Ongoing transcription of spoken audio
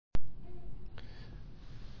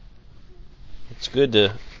It's good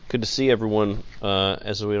to see everyone,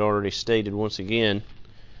 as we had already stated once again.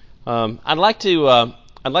 I'd like to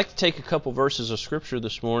take a couple verses of Scripture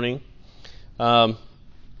this morning, and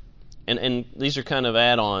these are kind of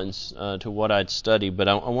add-ons to what I'd studied. But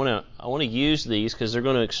I want to use these because they're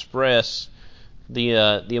going to express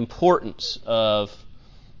the importance of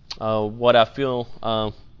what I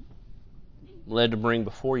feel led to bring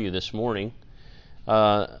before you this morning.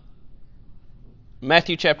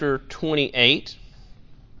 Matthew chapter 28,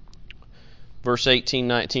 verse 18,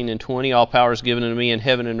 19, and 20. All power is given unto me in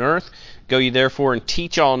heaven and earth. Go ye therefore and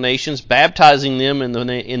teach all nations, baptizing them in the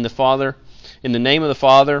name of the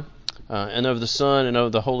Father, and of the Son, and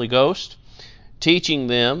of the Holy Ghost, teaching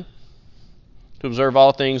them to observe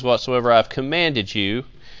all things whatsoever I have commanded you.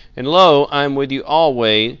 And lo, I am with you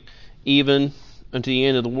always, even unto the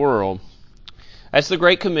end of the world. That's the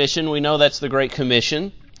Great Commission. We know that's the Great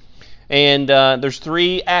Commission. And there's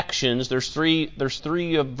three actions, there's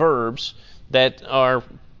three verbs that are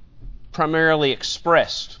primarily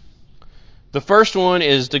expressed. The first one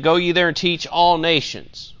is to go ye there and teach all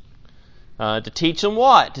nations. To teach them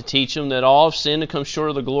what? To teach them that all have sinned and come short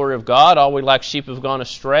of the glory of God, all we like sheep have gone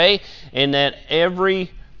astray, and that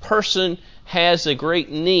every person has a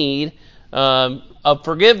great need of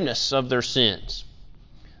forgiveness of their sins.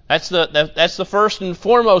 That's the first and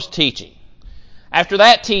foremost teaching. After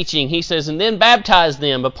that teaching, he says, and then baptize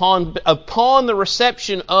them upon the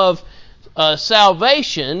reception of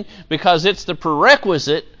salvation, because it's the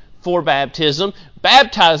prerequisite for baptism,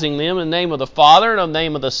 baptizing them in the name of the Father, and in the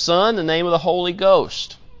name of the Son, and in the name of the Holy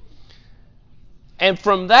Ghost. And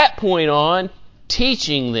from that point on,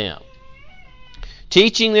 teaching them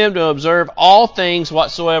to observe all things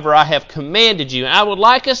whatsoever I have commanded you. And I would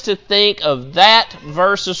like us to think of that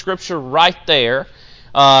verse of Scripture right there.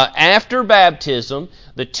 After baptism,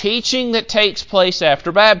 the teaching that takes place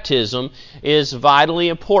after baptism is vitally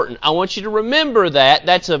important. I want you to remember that.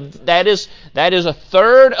 That is a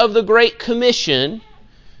third of the Great Commission,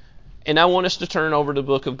 and I want us to turn over to the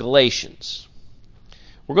book of Galatians.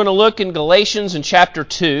 We're going to look in Galatians in chapter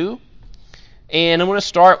 2, and I'm going to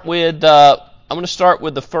start with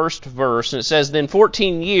the first verse, and it says, Then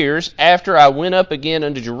 14 years after I went up again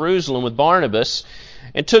unto Jerusalem with Barnabas,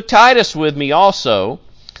 and took Titus with me also,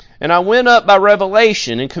 and I went up by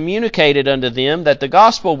revelation, and communicated unto them that the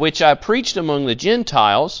gospel which I preached among the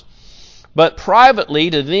Gentiles, but privately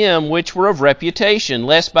to them which were of reputation,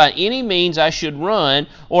 lest by any means I should run,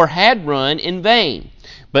 or had run in vain.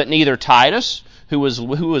 But neither Titus, who was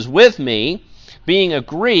with me, being a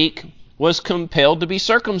Greek, was compelled to be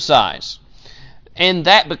circumcised. And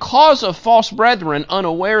that because of false brethren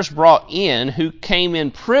unawares brought in, who came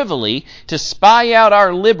in privily to spy out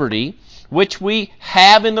our liberty, which we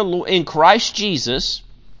have in Christ Jesus,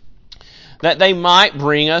 that they might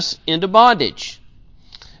bring us into bondage,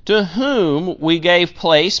 to whom we gave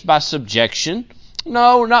place by subjection,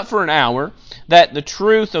 no, not for an hour, that the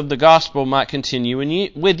truth of the gospel might continue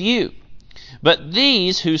with you. But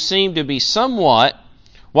these who seem to be somewhat,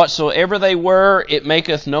 whatsoever they were, it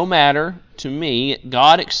maketh no matter to me.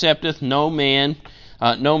 God accepteth no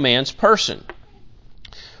man's person.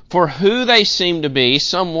 For who they seem to be,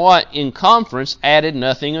 somewhat in conference, added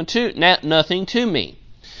nothing to me.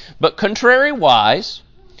 But contrariwise,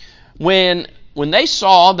 when they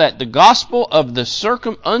saw that the gospel of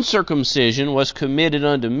the uncircumcision was committed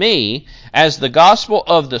unto me, as the gospel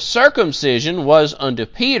of the circumcision was unto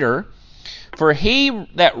Peter, for he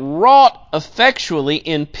that wrought effectually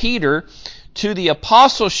in Peter to the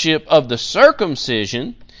apostleship of the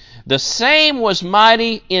circumcision, the same was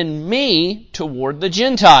mighty in me toward the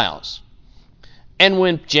Gentiles. And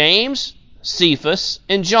when James, Cephas,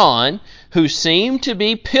 and John, who seemed to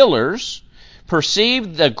be pillars,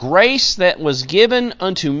 perceived the grace that was given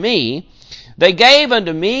unto me, they gave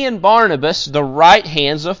unto me and Barnabas the right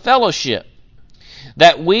hands of fellowship,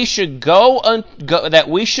 that we should go unto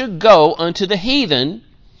the heathen,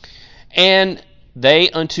 and they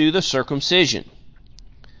unto the circumcision.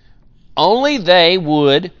 Only they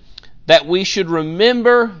would that we should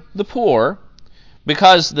remember the poor,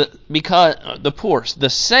 because the poor, the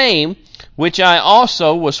same which I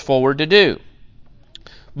also was forward to do.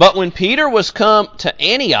 But when Peter was come to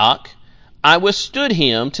Antioch, I withstood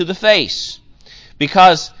him to the face,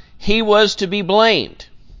 because he was to be blamed.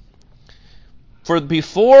 For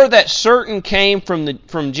before that certain came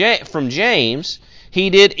from James, he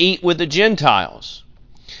did eat with the Gentiles.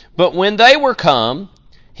 But when they were come,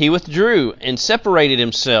 he withdrew and separated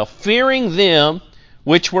himself, fearing them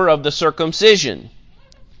which were of the circumcision.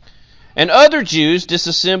 And other Jews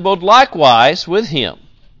disassembled likewise with him.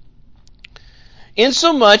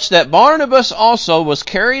 insomuch that Barnabas also was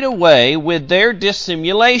carried away with their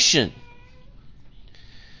dissimulation.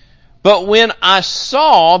 But when I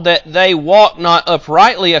saw that they walked not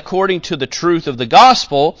uprightly according to the truth of the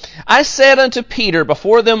gospel, I said unto Peter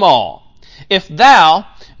before them all, If thou,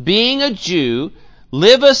 being a Jew,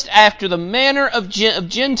 livest after the manner of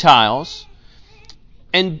Gentiles,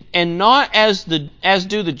 and not as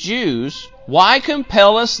do the Jews, why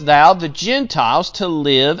compellest thou the Gentiles to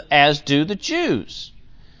live as do the Jews?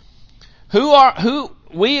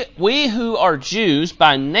 We who are Jews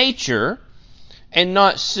by nature, and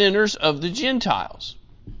not sinners of the Gentiles,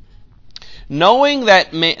 knowing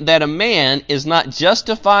that a man is not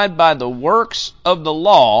justified by the works of the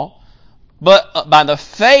law, but by the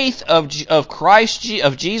faith of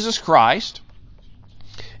Jesus Christ.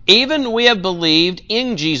 Even we have believed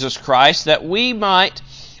in Jesus Christ, that we might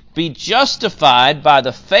be justified by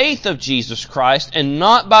the faith of Jesus Christ, and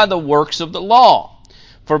not by the works of the law.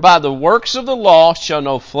 For by the works of the law shall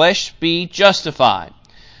no flesh be justified.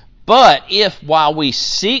 But if, while we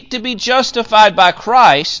seek to be justified by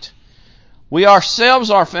Christ, we ourselves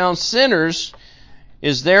are found sinners,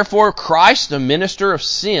 is therefore Christ the minister of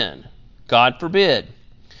sin? God forbid.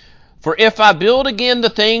 For if I build again the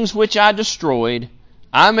things which I destroyed,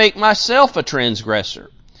 I make myself a transgressor.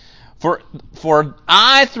 For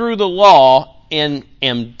I through the law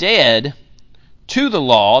am dead to the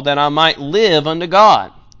law, that I might live unto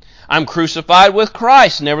God. I'm crucified with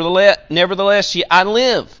Christ, nevertheless I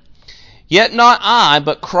live. Yet not I,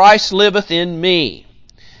 but Christ liveth in me.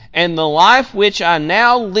 And the life which I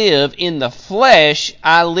now live in the flesh,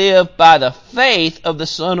 I live by the faith of the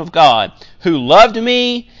Son of God, who loved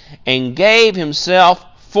me and gave himself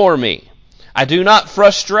for me. I do not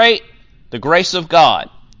frustrate the grace of God.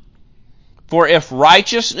 For if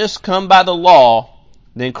righteousness come by the law,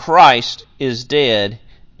 then Christ is dead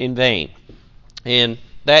in vain. And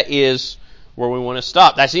that is where we want to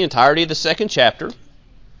stop. That's the entirety of the second chapter.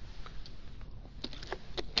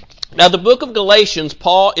 Now, the book of Galatians,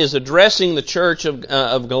 Paul is addressing the church of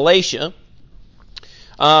Galatia,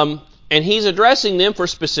 and he's addressing them for a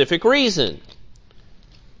specific reason.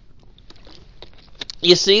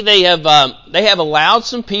 You see, they have allowed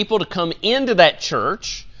some people to come into that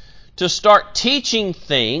church to start teaching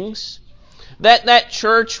things that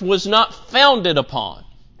church was not founded upon.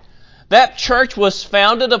 That church was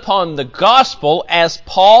founded upon the gospel as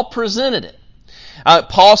Paul presented it.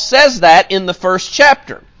 Paul says that in the first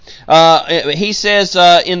chapter. He says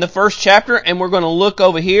in the first chapter, and we're going to look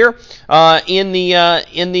over here in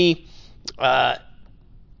the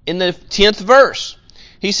 10th verse.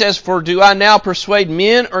 He says, For do I now persuade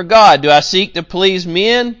men or God? Do I seek to please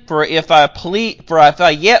men? For if I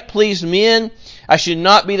yet please men, I should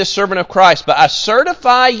not be the servant of Christ. But I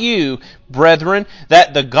certify you, brethren,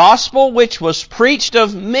 that the gospel which was preached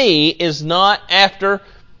of me is not after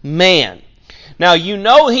man. Now, you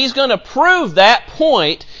know he's going to prove that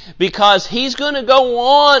point, because he's going to go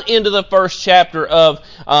on into the first chapter of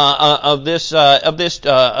this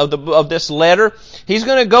letter. He's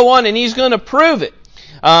going to go on and he's going to prove it.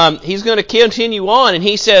 He's going to continue on, and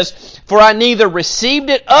he says, For I neither received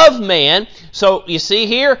it of man. So you see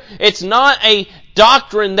here, it's not a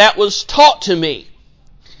doctrine that was taught to me.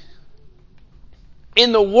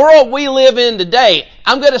 In the world we live in today,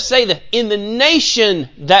 I'm going to say that in the nation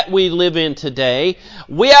that we live in today,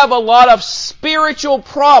 we have a lot of spiritual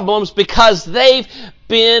problems because they've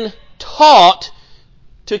been taught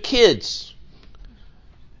to kids.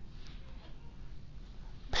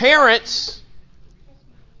 Parents,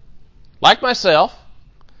 like myself,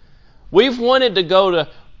 we've wanted to go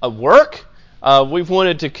to work. We've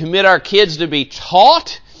wanted to commit our kids to be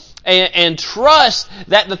taught and trust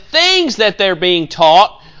that the things that they're being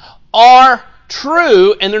taught are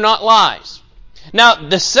true and they're not lies. Now,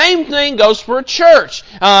 the same thing goes for a church.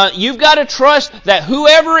 You've got to trust that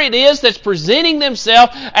whoever it is that's presenting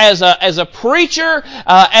themselves as a preacher,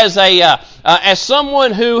 as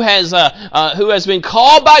someone who has been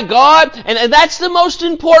called by God, and that's the most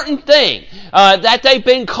important thing, that they've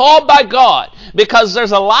been called by God. Because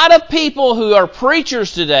there's a lot of people who are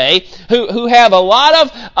preachers today who have a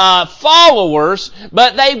lot of followers,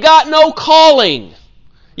 but they've got no calling.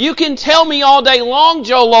 You can tell me all day long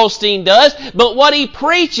Joel Osteen does, but what he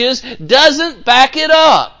preaches doesn't back it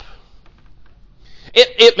up.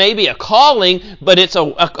 It may be a calling, but it's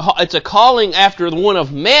a calling after the one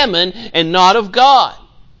of mammon and not of God.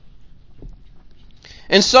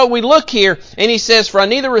 And so we look here, and he says, For I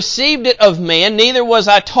neither received it of man, neither was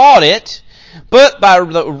I taught it, but by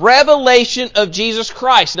the revelation of Jesus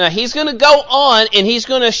Christ. Now, he's going to go on and he's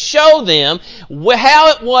going to show them how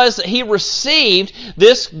it was that he received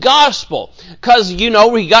this gospel. Because,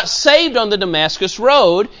 he got saved on the Damascus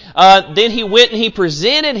Road. Then he went and he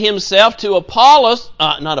presented himself to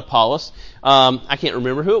I can't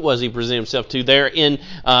remember who it was he presented himself to there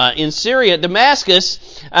in Syria,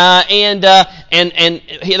 Damascus, and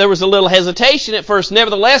there was a little hesitation at first.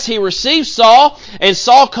 Nevertheless, he received Saul, and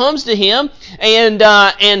Saul comes to him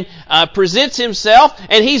and presents himself,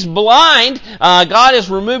 and he's blind. God has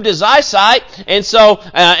removed his eyesight, and so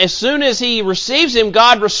as soon as he receives him,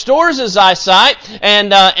 God restores his eyesight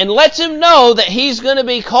and lets him know that he's going to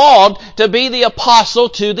be called to be the apostle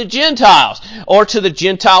to the Gentiles or to the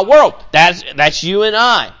Gentile world. That's you and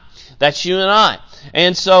I. That's you and I.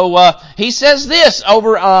 And so he says this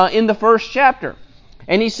over in the first chapter.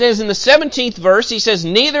 And he says in the 17th verse, he says,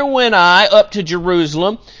 "Neither went I up to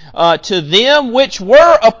Jerusalem to them which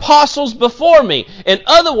were apostles before me." In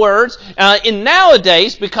other words, in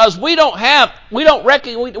nowadays, because we don't have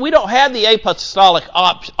the apostolic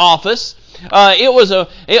office.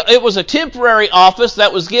 It was a temporary office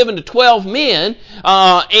that was given to 12 men,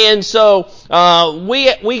 and so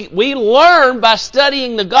we learn by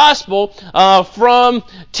studying the gospel from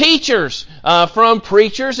teachers, from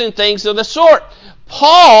preachers, and things of the sort.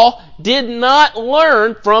 Paul did not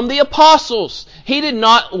learn from the apostles. He did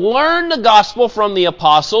not learn the gospel from the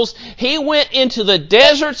apostles. He went into the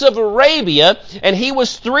deserts of Arabia, and he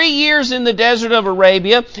was 3 years in the desert of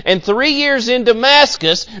Arabia and 3 years in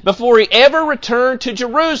Damascus before he ever returned to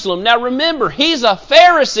Jerusalem. Now remember, he's a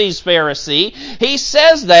Pharisee's Pharisee. He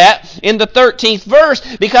says that in the 13th verse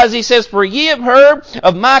because he says, "For ye have heard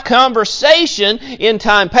of my conversation in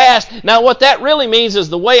time past." Now what that really means is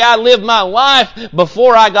the way I lived my life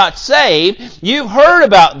before I got saved. You've heard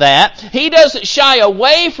about that. He doesn't shy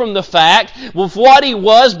away from the fact of what he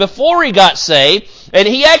was before he got saved, and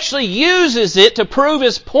he actually uses it to prove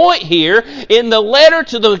his point here in the letter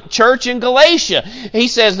to the church in Galatia. He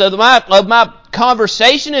says, of my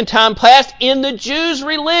conversation in time past in the Jews'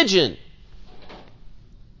 religion.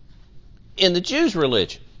 In the Jews'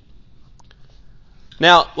 religion.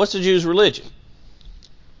 Now, what's the Jews' religion?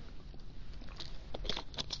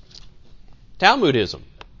 Talmudism.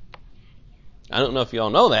 I don't know if you all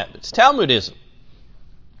know that, but it's Talmudism.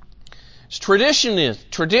 It's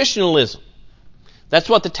traditionalism. That's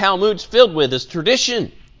what the Talmud's filled with, is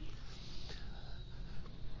tradition.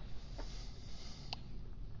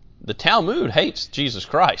 The Talmud hates Jesus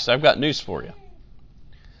Christ. I've got news for you.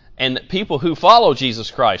 And people who follow Jesus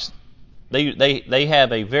Christ, they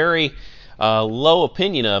have a very low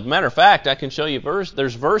opinion of. Matter of fact, I can show you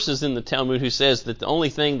there's verses in the Talmud who says that the only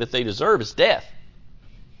thing that they deserve is death.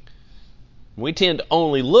 We tend to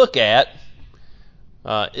only look at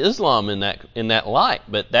Islam in that light,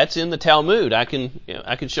 but that's in the Talmud. I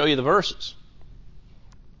can show you the verses.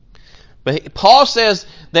 But Paul says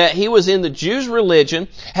that he was in the Jews' religion,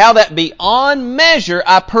 how that beyond measure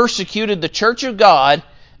I persecuted the church of God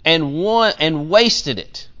and wasted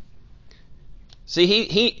it. See,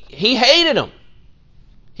 he hated them.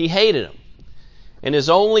 He hated them, and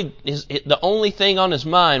the only thing on his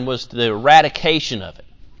mind was the eradication of it.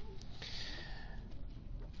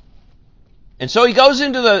 And so he goes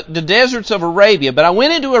into the deserts of Arabia. But I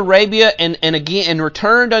went into Arabia and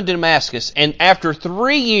returned unto Damascus. And after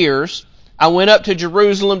 3 years, I went up to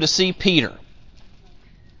Jerusalem to see Peter,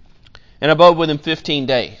 and abode with him 15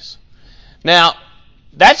 days. Now,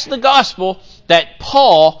 that's the gospel that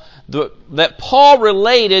Paul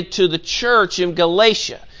related to the church in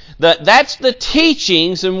Galatia. That's the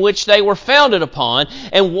teachings in which they were founded upon.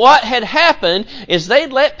 And what had happened is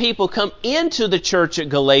they'd let people come into the church at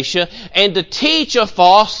Galatia and to teach a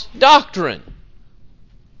false doctrine.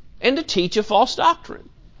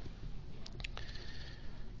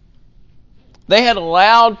 They had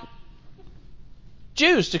allowed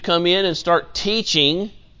Jews to come in and start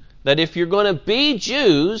teaching that if you're going to be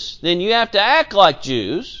Jews, then you have to act like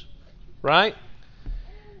Jews, right?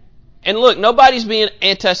 And look, nobody's being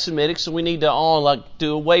anti-Semitic, so we need to all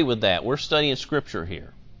do away with that. We're studying Scripture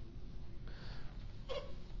here.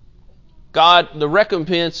 God, the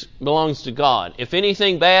recompense belongs to God. If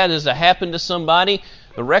anything bad is to happen to somebody,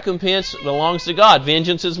 the recompense belongs to God.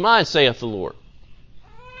 Vengeance is mine, saith the Lord.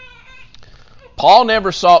 Paul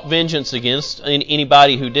never sought vengeance against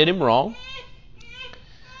anybody who did him wrong.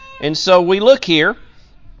 And so we look here,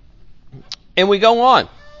 and we go on.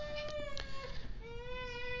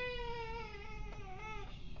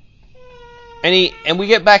 And we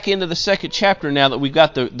get back into the second chapter now that we've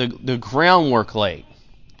got the groundwork laid.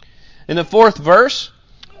 In the 4th verse,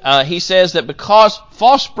 he says that because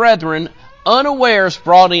false brethren unawares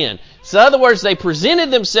brought in. So in other words, they presented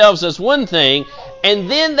themselves as one thing, and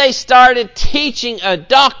then they started teaching a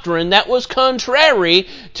doctrine that was contrary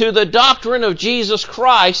to the doctrine of Jesus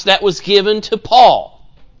Christ that was given to Paul.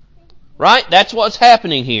 Right? That's what's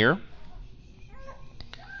happening here.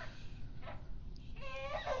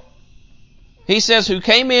 He says, who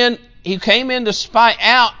came in to spy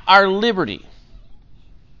out our liberty.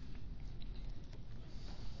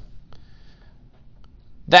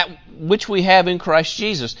 That which we have in Christ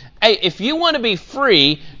Jesus. Hey, if you want to be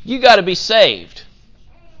free, you got to be saved.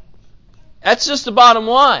 That's just the bottom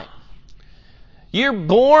line. You're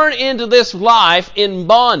born into this life in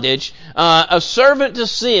bondage, a servant to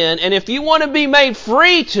sin, and if you want to be made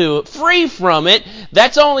free from it,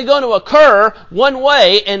 that's only going to occur one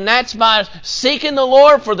way, and that's by seeking the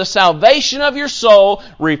Lord for the salvation of your soul,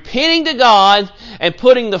 repenting to God, and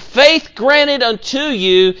putting the faith granted unto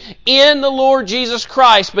you in the Lord Jesus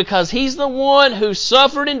Christ, because He's the one who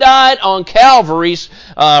suffered and died on Calvary's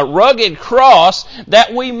rugged cross,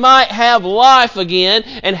 that we might have life again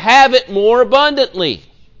and have it more abundantly.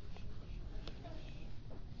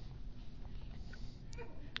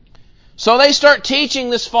 So they start teaching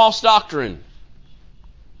this false doctrine.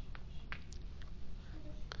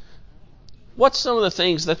 What's some of the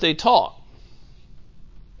things that they taught?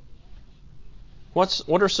 What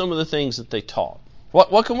are some of the things that they taught?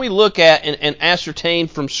 What can we look at and ascertain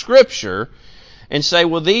from Scripture and say,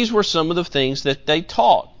 well, these were some of the things that they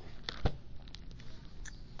taught?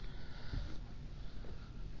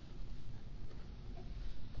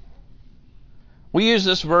 We used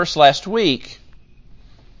this verse last week.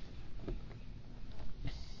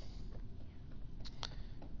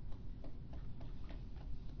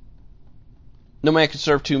 No man can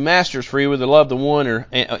serve two masters, for he will either love the one or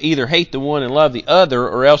either hate the one and love the other,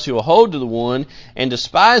 or else he will hold to the one and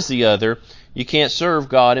despise the other. You can't serve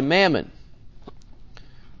God and mammon.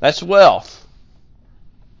 That's wealth.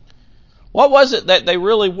 What was it that they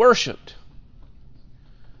really worshipped?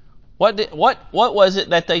 What was it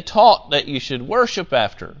that they taught that you should worship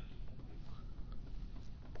after?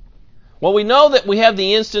 Well, we know that we have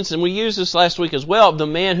the instance, and we used this last week as well, of the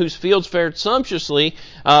man whose fields fared sumptuously,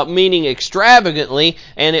 meaning extravagantly,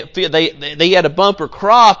 and they had a bumper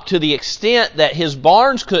crop to the extent that his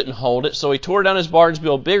barns couldn't hold it, so he tore down his barns,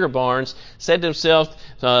 built bigger barns, said to himself,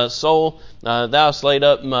 soul, thou hast laid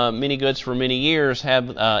up many goods for many years,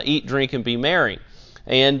 have eat, drink, and be merry.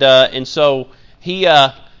 And so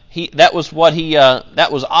that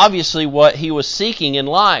was obviously what he was seeking in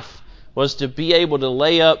life, was to be able to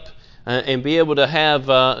lay up and be able to have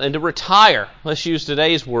and to retire. Let's use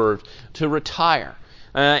today's word, to retire.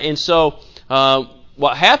 And so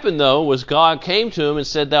what happened though was God came to him and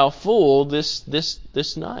said, "Thou fool, this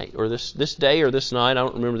night or this day or this night, I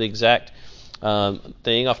don't remember the exact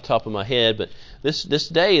thing off the top of my head, but this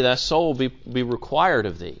day thy soul be required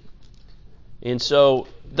of thee." And so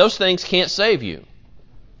those things can't save you.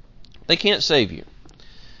 They can't save you.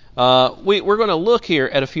 We're going to look here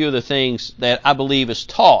at a few of the things that I believe is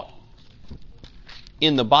taught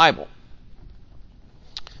in the Bible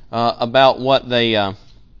about what they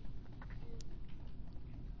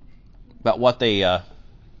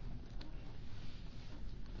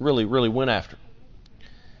really went after.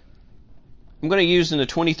 I'm going to use in the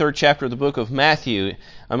 23rd chapter of the book of Matthew.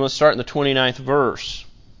 I'm going to start in the 29th verse.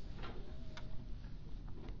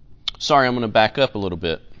 Sorry, I'm going to back up a little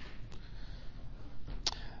bit.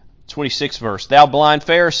 26th verse. Thou blind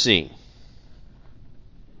Pharisee,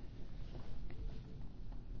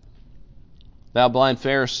 thou blind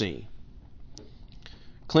Pharisee,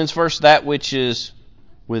 cleanse first that which is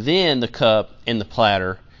within the cup and the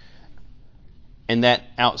platter, and that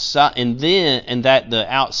outside, and that the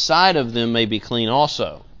outside of them may be clean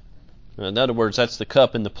also. In other words, that's the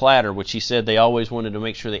cup and the platter, which he said they always wanted to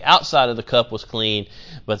make sure the outside of the cup was clean,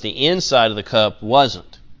 but the inside of the cup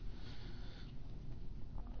wasn't.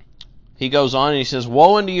 He goes on and he says,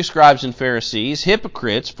 Woe unto you, scribes and Pharisees,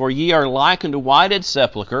 hypocrites, for ye are like unto whited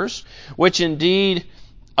sepulchres, which indeed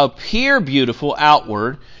appear beautiful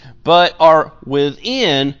outward, but are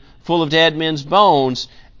within full of dead men's bones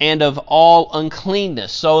and of all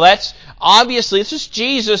uncleanness. So that's obviously, this is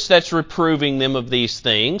Jesus that's reproving them of these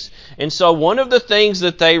things. And so one of the things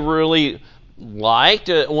that they really liked,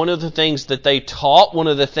 one of the things that they taught,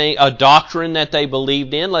 a doctrine that they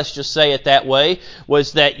believed in, let's just say it that way,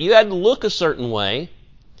 was that you had to look a certain way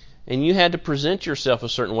and you had to present yourself a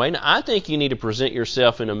certain way. Now, I think you need to present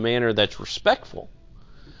yourself in a manner that's respectful,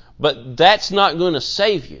 but that's not going to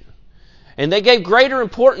save you. And they gave greater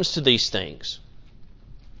importance to these things.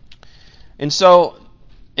 And so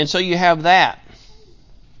you have that.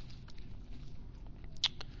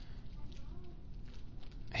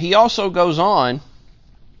 he also goes on,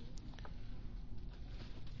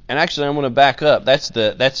 and actually I'm going to back up.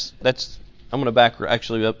 I'm going to back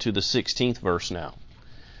actually up to the 16th verse now.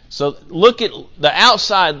 So look at the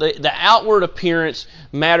outside, the outward appearance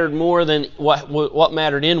mattered more than what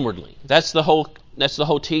mattered inwardly. That's the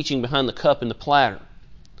whole teaching behind the cup and the platter.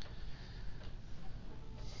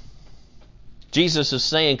 Jesus is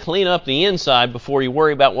saying, clean up the inside before you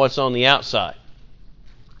worry about what's on the outside.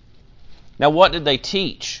 Now, what did they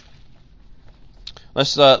teach?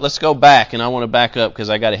 Let's go back, and I want to back up because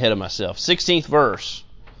I got ahead of myself. 16th verse.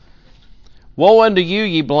 Woe unto you,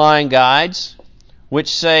 ye blind guides, which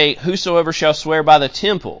say, whosoever shall swear by the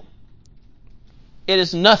temple, it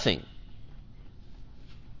is nothing.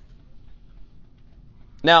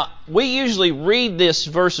 Now, we usually read this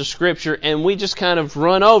verse of Scripture and we just kind of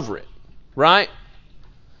run over it, right?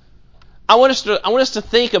 I want us to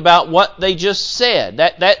think about what they just said.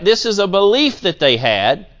 That this is a belief that they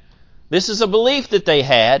had. This is a belief that they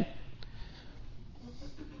had.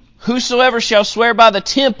 Whosoever shall swear by the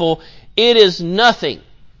temple, it is nothing.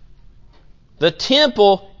 The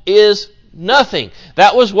temple is nothing.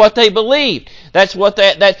 That was what they believed. That's what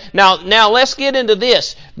Now let's get into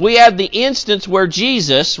this. We have the instance where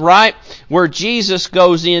Jesus, right? Where Jesus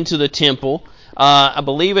goes into the temple. I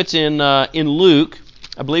believe it's in Luke.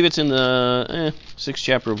 I believe it's in the 6th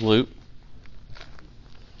chapter of Luke.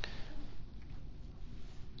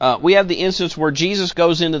 We have the instance where Jesus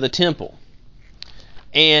goes into the temple.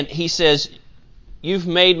 And he says, you've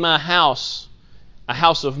made my house a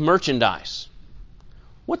house of merchandise.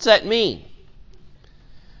 What's that mean?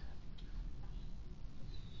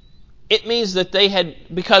 It means that they had,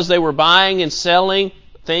 because they were buying and selling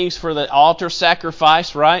things for the altar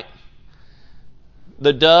sacrifice, right?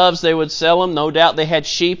 The doves, they would sell them. No doubt they had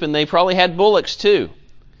sheep, and they probably had bullocks too,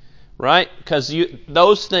 right? Because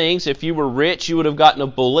those things, if you were rich, you would have gotten a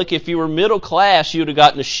bullock. If you were middle class, you would have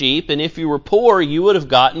gotten a sheep. And if you were poor, you would have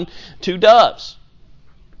gotten 2 doves.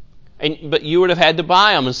 But you would have had to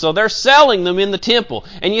buy them. And so they're selling them in the temple.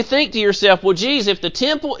 And you think to yourself, well, geez, if the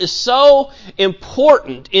temple is so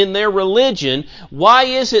important in their religion, why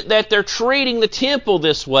is it that they're treating the temple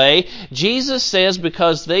this way? Jesus says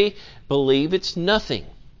because they believe it's nothing.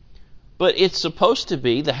 But it's supposed to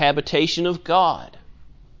be the habitation of God.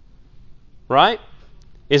 Right?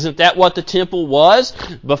 Isn't that what the temple was?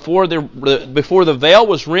 Before the veil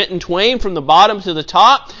was rent in twain from the bottom to the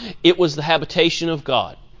top, it was the habitation of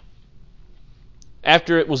God.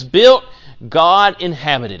 After it was built, God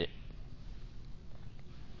inhabited it.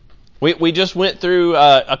 We just went through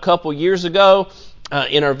a couple years ago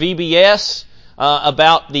in our VBS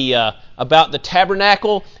about the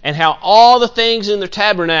tabernacle and how all the things in the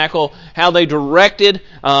tabernacle, how they directly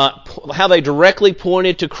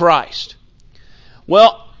pointed to Christ.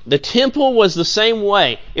 Well, the temple was the same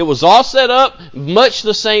way. It was all set up much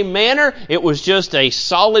the same manner. It was just a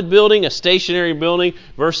solid building, a stationary building,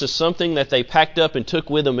 versus something that they packed up and took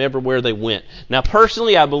with them everywhere they went. Now,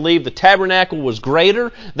 personally, I believe the tabernacle was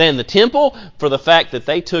greater than the temple for the fact that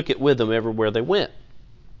they took it with them everywhere they went.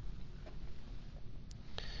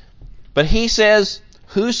 But he says,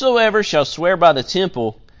 whosoever shall swear by the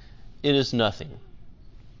temple, it is nothing.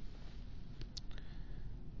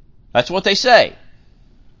 That's what they say.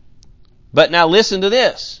 But now listen to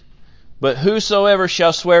this. But whosoever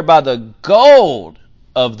shall swear by the gold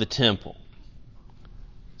of the temple.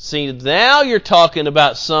 See, now you're talking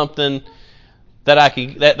about something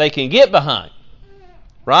that they can get behind.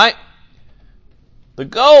 Right? The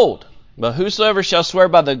gold. But whosoever shall swear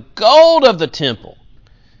by the gold of the temple,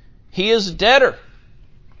 he is a debtor.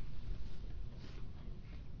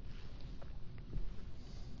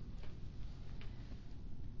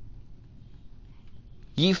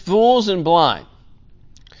 Ye fools and blind,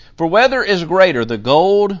 for whether is greater, the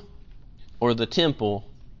gold or the temple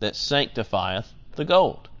that sanctifieth the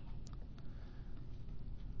gold?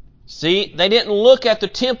 See, they didn't look at the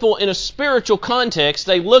temple in a spiritual context.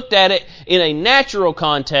 They looked at it in a natural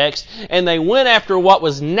context, and they went after what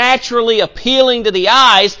was naturally appealing to the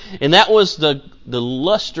eyes, and that was the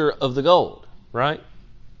luster of the gold, right?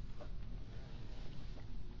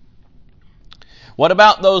 What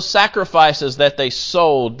about those sacrifices that they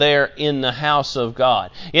sold there in the house of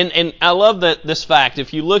God? And I love this fact.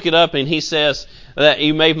 If you look it up, and he says that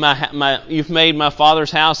you've made my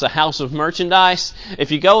Father's house a house of merchandise.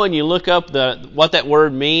 If you go and you look up what that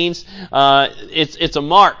word means, it's a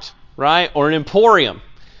mart, right, or an emporium.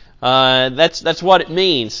 That's what it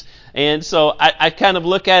means. And so I kind of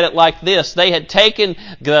look at it like this: they had taken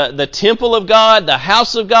the temple of God, the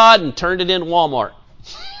house of God, and turned it into Walmart.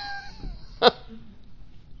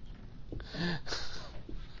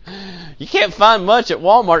 You can't find much at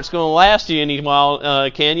Walmart that's going to last you any while,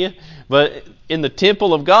 can you? But in the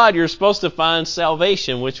temple of God, you're supposed to find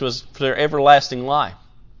salvation, which was their everlasting life.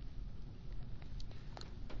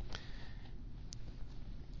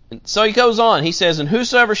 And so he goes on. He says, and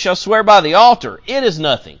whosoever shall swear by the altar, it is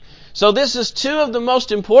nothing. So this is two of the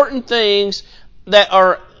most important things that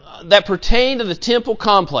pertain to the temple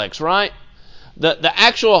complex, right? The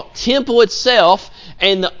actual temple itself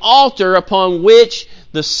and the altar upon which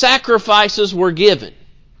the sacrifices were given.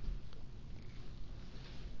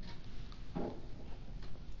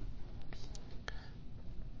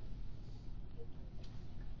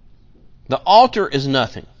 The altar is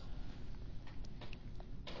nothing.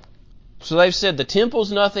 So they've said the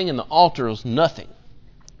temple's nothing and the altar is nothing.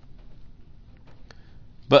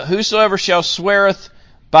 But whosoever shall sweareth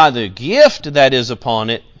by the gift that is upon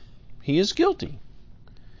it, he is guilty.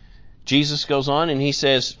 Jesus goes on and he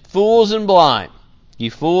says, fools and blind, ye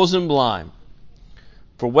fools and blind.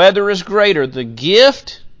 For whether is greater, the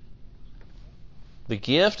gift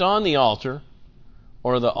on the altar,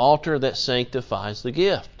 or the altar that sanctifies the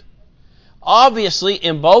gift? Obviously,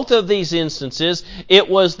 in both of these instances, it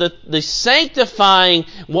was the sanctifying.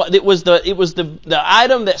 It was the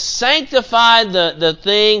item that sanctified the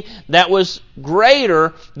thing that was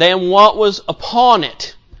greater than what was upon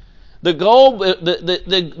it. The gold,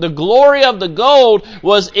 the glory of the gold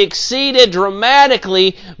was exceeded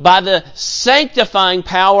dramatically by the sanctifying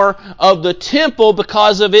power of the temple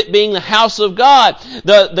because of it being the house of God.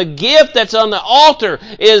 The gift that's on the altar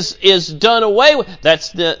is done away with.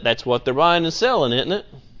 That's what they're buying and selling, isn't it?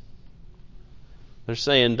 They're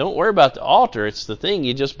saying, don't worry about the altar. It's the thing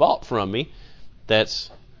you just bought from me that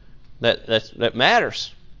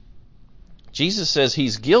matters. Jesus says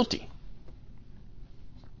he's guilty.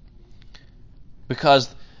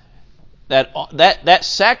 Because that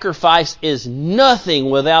sacrifice is nothing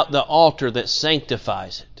without the altar that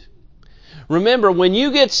sanctifies it. Remember, when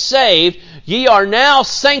you get saved, ye are now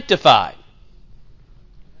sanctified.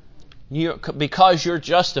 Because you're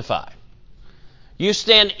justified. You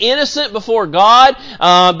stand innocent before God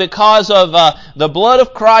because of the blood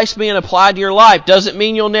of Christ being applied to your life. Doesn't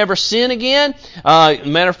mean you'll never sin again.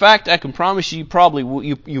 Matter of fact, I can promise you probably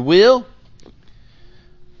you will.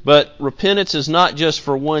 But repentance is not just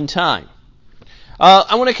for one time.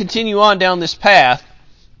 I want to continue on down this path.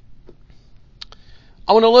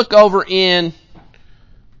 I want to look over in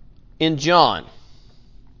John.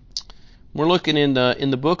 We're looking in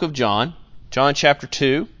the book of John chapter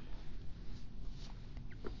 2.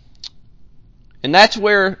 And that's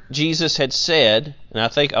where Jesus had said, and I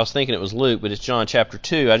was thinking it was Luke, but it's John chapter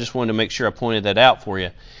 2. I just wanted to make sure I pointed that out for you.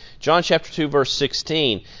 John chapter 2 verse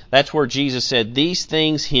 16, that's where Jesus said, these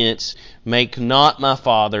things hence make not my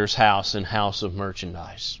Father's house an house of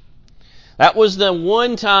merchandise. That was the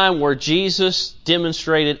one time where Jesus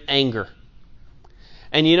demonstrated anger.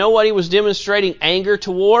 And you know what he was demonstrating anger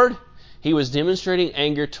toward? He was demonstrating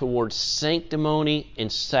anger toward sanctimony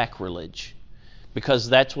and sacrilege. Because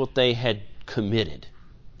that's what they had committed.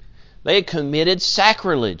 They had committed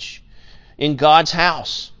sacrilege in God's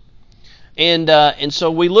house. And so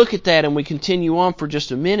we look at that and we continue on for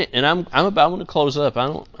just a minute. And I'm about to close up. I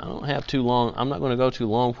don't have too long. I'm not going to go too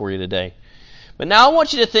long for you today. But now I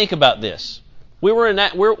want you to think about this.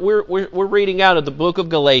 We're reading out of the book of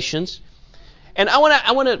Galatians, and I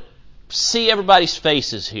want to see everybody's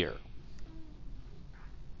faces here.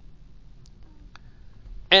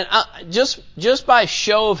 And just by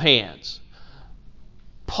show of hands,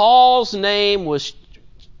 Saul's name was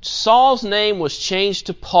changed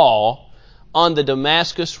to Paul on the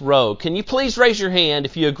Damascus Road. Can you please raise your hand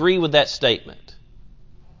if you agree with that statement?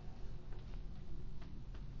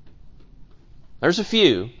 There's a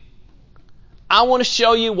few. I want to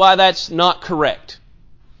show you why that's not correct.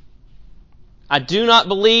 I do not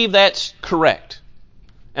believe that's correct.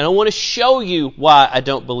 And I want to show you why I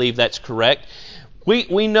don't believe that's correct.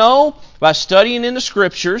 We know by studying in the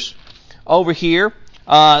Scriptures over here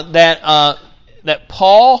that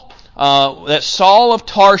Saul of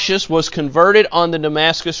Tarsus was converted on the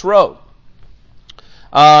Damascus Road.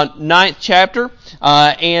 9th chapter,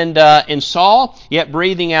 and Saul, yet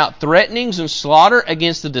breathing out threatenings and slaughter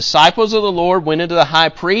against the disciples of the Lord, went into the high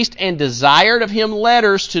priest and desired of him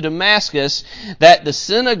letters to Damascus, that the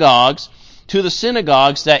synagogues,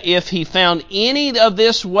 that if he found any of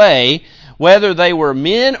this way, whether they were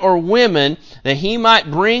men or women, that he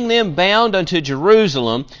might bring them bound unto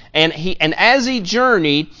Jerusalem. And as he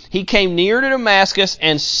journeyed, he came near to Damascus,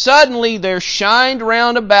 and suddenly there shined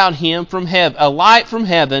round about him from heaven a light from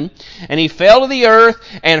heaven, and he fell to the earth,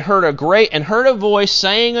 and heard a voice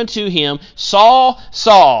saying unto him, Saul,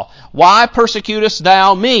 Saul, why persecutest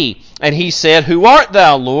thou me? And he said, Who art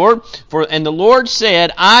thou, Lord? And the Lord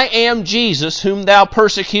said, I am Jesus, whom thou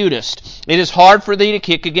persecutest. It is hard for thee to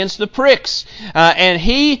kick against the pricks. And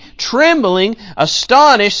he, trembling,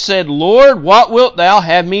 astonished, said, Lord, what wilt thou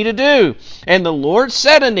have me to do? And the Lord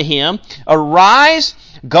said unto him, Arise,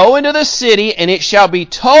 go into the city, and it shall be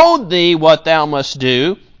told thee what thou must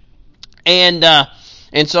do. And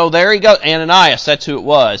so there he goes. Ananias, that's who it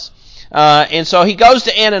was. And so he goes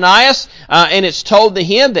to Ananias, and it's told to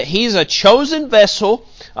him that he's a chosen vessel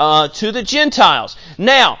to the Gentiles.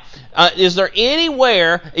 Now, is there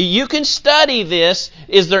anywhere, you can study this,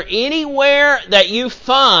 is there anywhere that you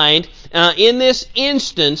find in this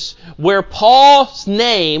instance where Paul's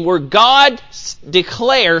name, where God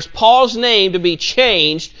declares Paul's name to be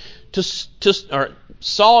changed or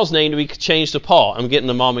Saul's name to be changed to Paul? I'm getting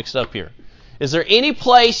them all mixed up here. Is there any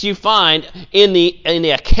place you find in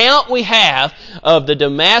the account we have of the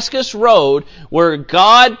Damascus Road where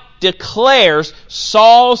God declares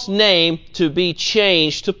Saul's name to be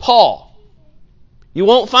changed to Paul? You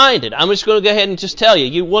won't find it. I'm just going to go ahead and just tell you.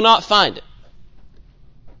 You will not find it.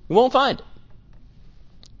 You won't find it.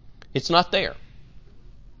 It's not there.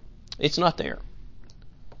 It's not there.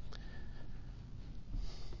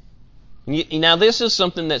 Now, this is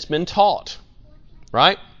something that's been taught,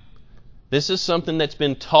 right? This is something that's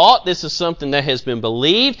been taught. This is something that has been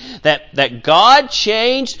believed, that God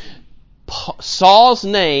changed Saul's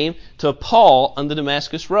name to Paul on the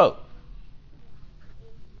Damascus Road.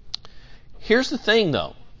 Here's the thing,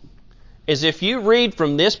 though, is if you read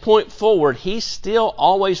from this point forward, he's still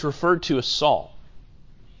always referred to as Saul.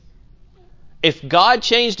 If God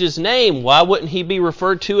changed his name, why wouldn't he be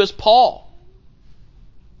referred to as Paul?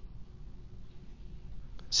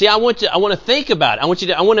 See, I want to think about it.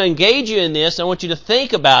 I want to engage you in this. I want you to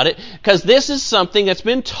think about it, because this is something that's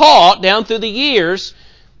been taught down through the years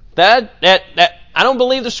that I don't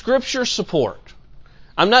believe the Scriptures support.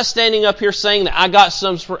 I'm not standing up here saying that I got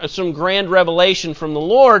some grand revelation from the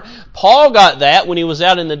Lord. Paul got that when he was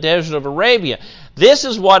out in the desert of Arabia. This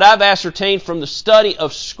is what I've ascertained from the study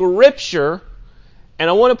of Scripture, and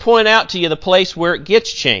I want to point out to you the place where it gets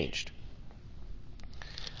changed.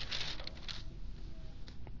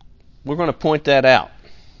 We're going to point that out.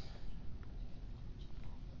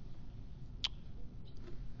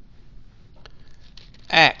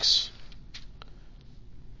 Acts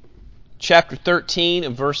chapter 13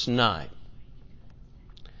 and verse 9.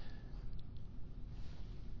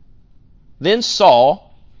 Then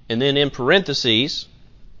Saul, and then in parentheses,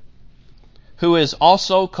 who is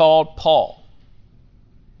also called Paul.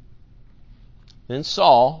 Then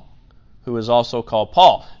Saul, who is also called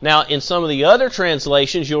Paul. Now, in some of the other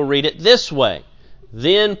translations, you'll read it this way.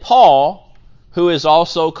 Then Paul, who is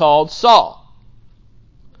also called Saul.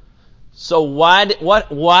 So why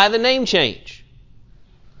the name change?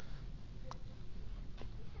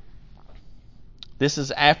 This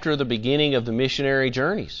is after the beginning of the missionary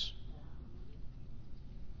journeys.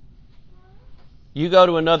 You go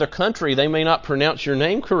to another country, they may not pronounce your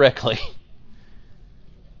name correctly.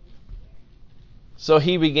 So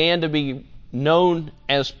he began to be known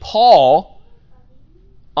as Paul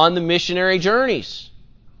on the missionary journeys.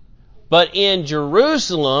 But in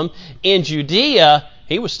Jerusalem, in Judea,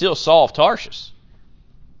 he was still Saul of Tarsus.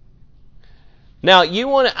 Now, I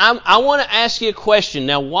want to ask you a question.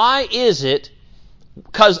 Now, why is it?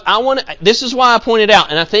 Because this is why I pointed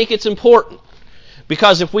out, and I think it's important.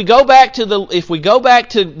 Because if we go back to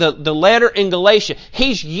the letter in Galatia,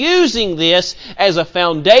 he's using this as a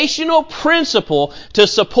foundational principle to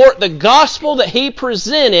support the gospel that he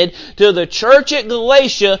presented to the church at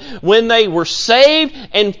Galatia when they were saved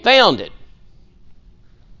and founded.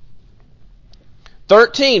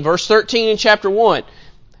 Verse 13 in chapter 1.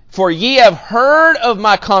 For ye have heard of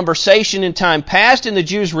my conversation in time past in the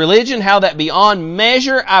Jews' religion, how that beyond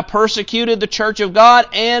measure I persecuted the church of God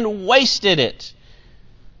and wasted it.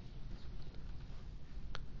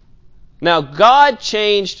 Now, God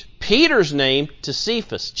changed Peter's name to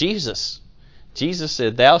Cephas, Jesus. Jesus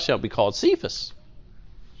said, Thou shalt be called Cephas,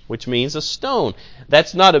 which means a stone.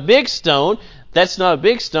 That's not a big stone. That's not a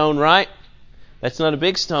big stone, right? That's not a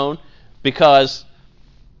big stone because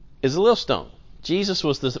it's a little stone. Jesus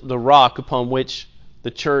was the rock upon which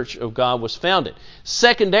the church of God was founded.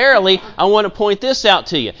 Secondarily, I want to point this out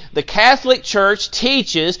to you. The Catholic Church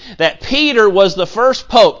teaches that Peter was the first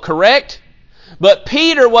pope, correct? But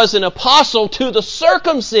Peter was an apostle to the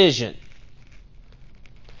circumcision.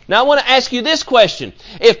 Now I want to ask you this question.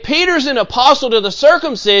 If Peter's an apostle to the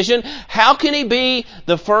circumcision, how can he be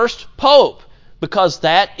the first pope? Because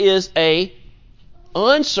that is a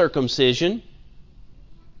uncircumcision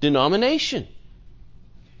denomination.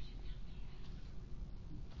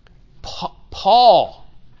 Paul,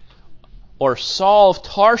 or Saul of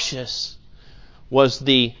Tarsus, was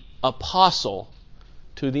the apostle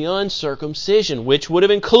to the uncircumcision, which would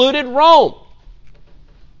have included Rome.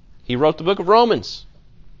 He wrote the book of Romans.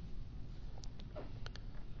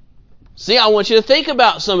 See, I want you to think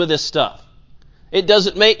about some of this stuff. It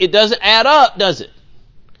doesn't add up, does it?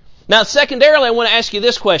 Now, secondarily, I want to ask you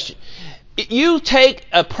this question. You take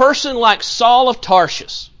a person like Saul of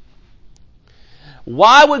Tarsus.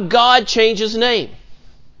 Why would God change his name?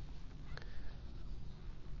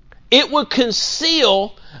 It would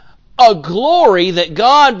conceal a glory that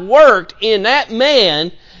God worked in that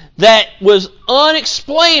man that was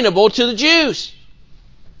unexplainable to the Jews.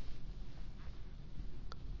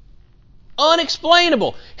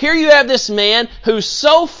 Unexplainable. Here you have this man who's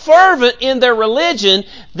so fervent in their religion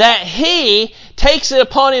that he takes it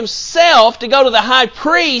upon himself to go to the high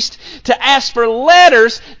priest to ask for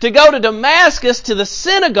letters to go to Damascus to the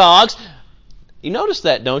synagogues. You notice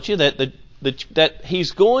that, don't you? That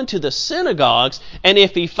he's going to the synagogues, and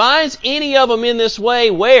if he finds any of them in this way,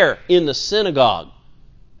 where? In the synagogue.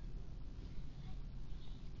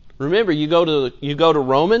 Remember, you go to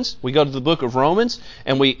Romans. We go to the book of Romans,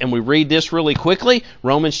 and we read this really quickly.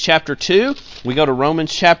 Romans chapter 2. We go to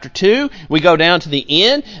Romans chapter 2. We go down to the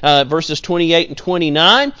end, verses 28 and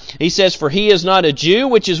 29. He says, "For he is not a Jew,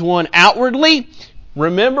 which is one outwardly."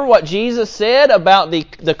 Remember what Jesus said about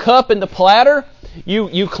the cup and the platter?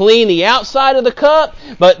 You clean the outside of the cup,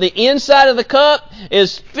 but the inside of the cup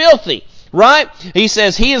is filthy. Right? He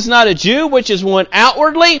says, "He is not a Jew, which is one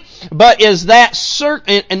outwardly, but is that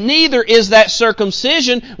and neither is that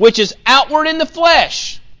circumcision, which is outward in the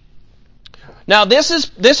flesh." Now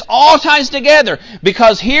this all ties together,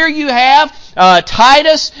 because here you have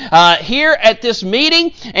Titus here at this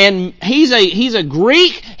meeting, and he's a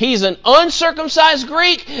Greek, he's an uncircumcised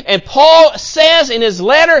Greek, and Paul says in his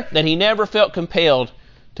letter that he never felt compelled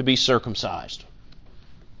to be circumcised.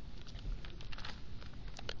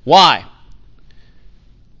 Why?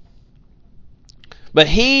 But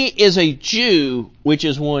he is a Jew, which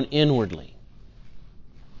is one inwardly.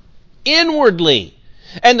 Inwardly.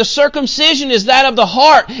 And the circumcision is that of the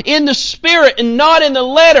heart, in the spirit, and not in the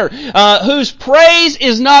letter, whose praise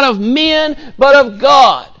is not of men, but of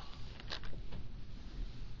God.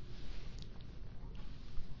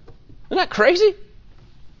 Isn't that crazy?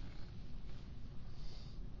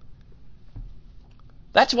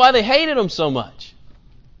 That's why they hated him so much.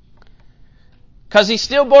 Because he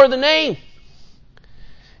still bore the name.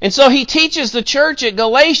 And so he teaches the church at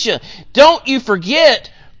Galatia, don't you forget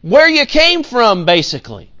where you came from,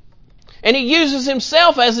 basically. And he uses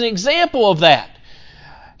himself as an example of that.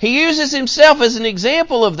 He uses himself as an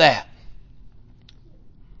example of that.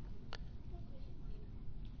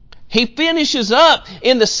 He finishes up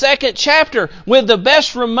in the 2nd chapter with the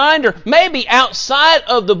best reminder, maybe outside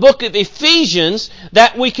of the book of Ephesians,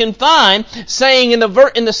 that we can find, saying in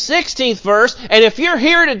the 16th verse, "And if you're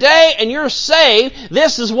here today and you're saved,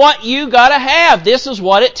 this is what you gotta have. This is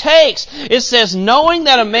what it takes." It says, "Knowing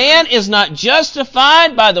that a man is not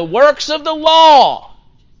justified by the works of the law."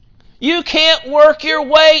 You can't work your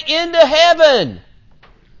way into heaven.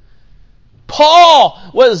 Paul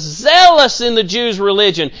was zealous in the Jews'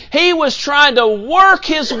 religion. He was trying to work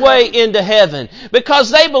his way into heaven, because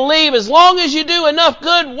they believe as long as you do enough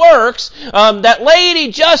good works, that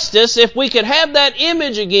Lady Justice, if we could have that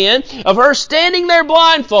image again of her standing there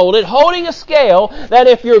blindfolded, holding a scale, that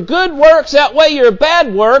if your good works outweigh your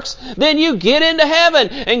bad works, then you get into heaven.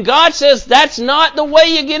 And God says that's not the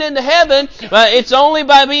way you get into heaven. It's only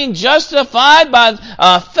by being justified by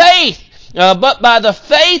faith. But by the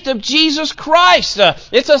faith of Jesus Christ.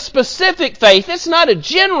 It's a specific faith. It's not a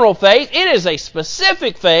general faith. It is a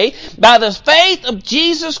specific faith. By the faith of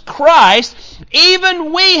Jesus Christ,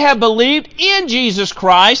 even we have believed in Jesus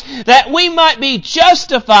Christ, that we might be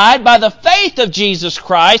justified by the faith of Jesus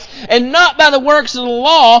Christ, and not by the works of the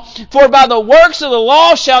law. For by the works of the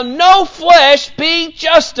law shall no flesh be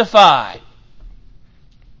justified.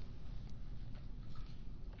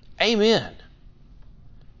 Amen.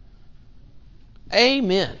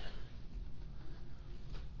 Amen.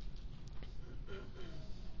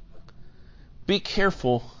 Be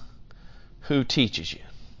careful who teaches you.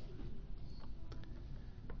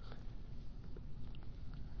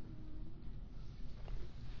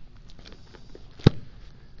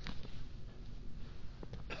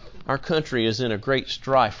 Our country is in a great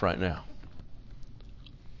strife right now.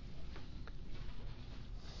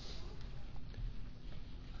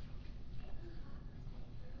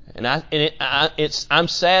 And I'm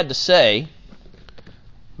sad to say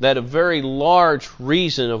that a very large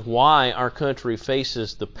reason of why our country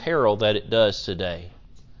faces the peril that it does today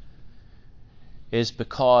is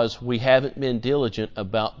because we haven't been diligent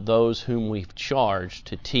about those whom we've charged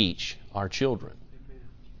to teach our children.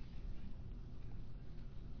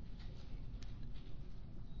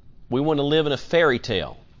 We want to live in a fairy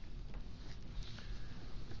tale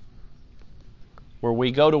where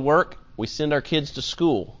we go to work, we send our kids to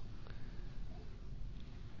school,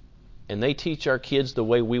 and they teach our kids the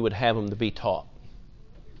way we would have them to be taught.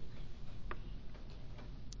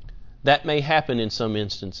 That may happen in some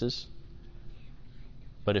instances,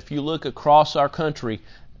 but if you look across our country,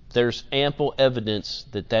 there's ample evidence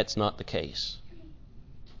that that's not the case.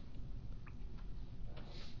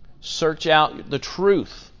 Search out the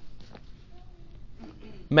truth.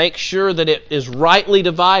 Make sure that it is rightly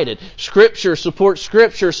divided. Scripture supports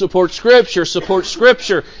Scripture, supports Scripture, supports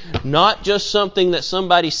Scripture. Not just something that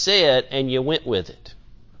somebody said and you went with it.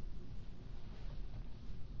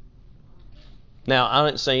 Now, I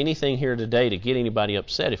didn't say anything here today to get anybody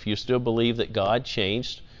upset. If you still believe that God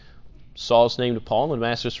changed Saul's name to Paul on the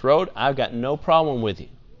Damascus Road, I've got no problem with you.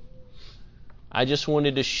 I just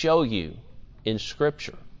wanted to show you in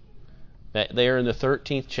Scripture that there in the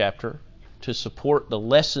 13th chapter, to support the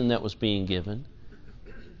lesson that was being given,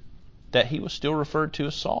 that he was still referred to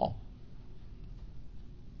as Saul.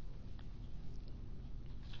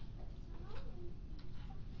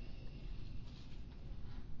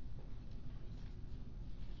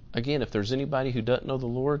 Again, if there's anybody who doesn't know the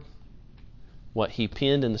Lord, what he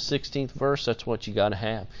penned in the 16th verse, that's what you got to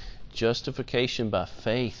have. Justification by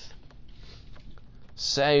faith.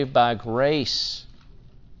 Saved by grace,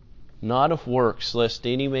 not of works, lest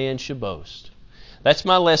any man should boast. That's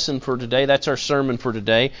my lesson for today. That's our sermon for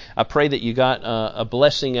today. I pray that you got a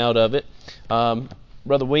blessing out of it.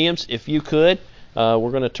 Brother Williams, if you could, we're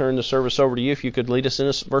going to turn the service over to you. If you could lead us in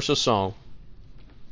a verse of song.